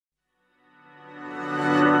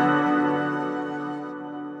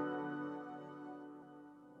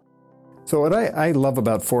So what I love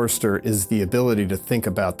about Forrester is the ability to think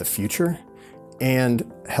about the future and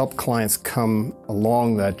help clients come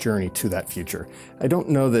along that journey to that future. I don't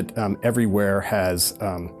know that everywhere has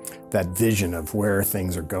that vision of where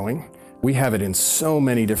things are going. We have it in so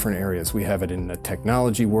many different areas. We have it in the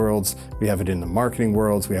technology worlds, we have it in the marketing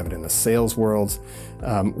worlds, we have it in the sales worlds.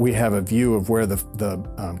 We have a view of where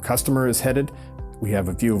the customer is headed. We have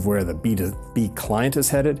a view of where the B2B client is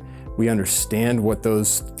headed. We understand what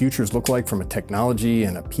those futures look like from a technology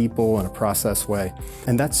and a people and a process way.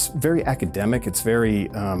 And that's very academic. It's very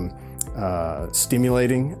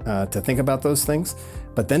stimulating to think about those things.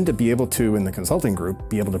 But then to be able to, in the consulting group,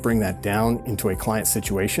 be able to bring that down into a client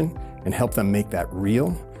situation and help them make that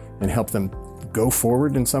real and help them go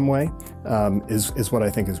forward in some way is what I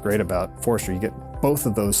think is great about Forrester. You get both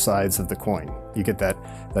of those sides of the coin. You get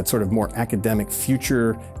that sort of more academic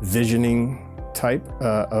future visioning type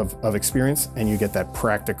of experience, and you get that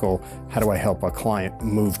practical, how do I help a client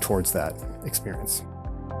move towards that experience?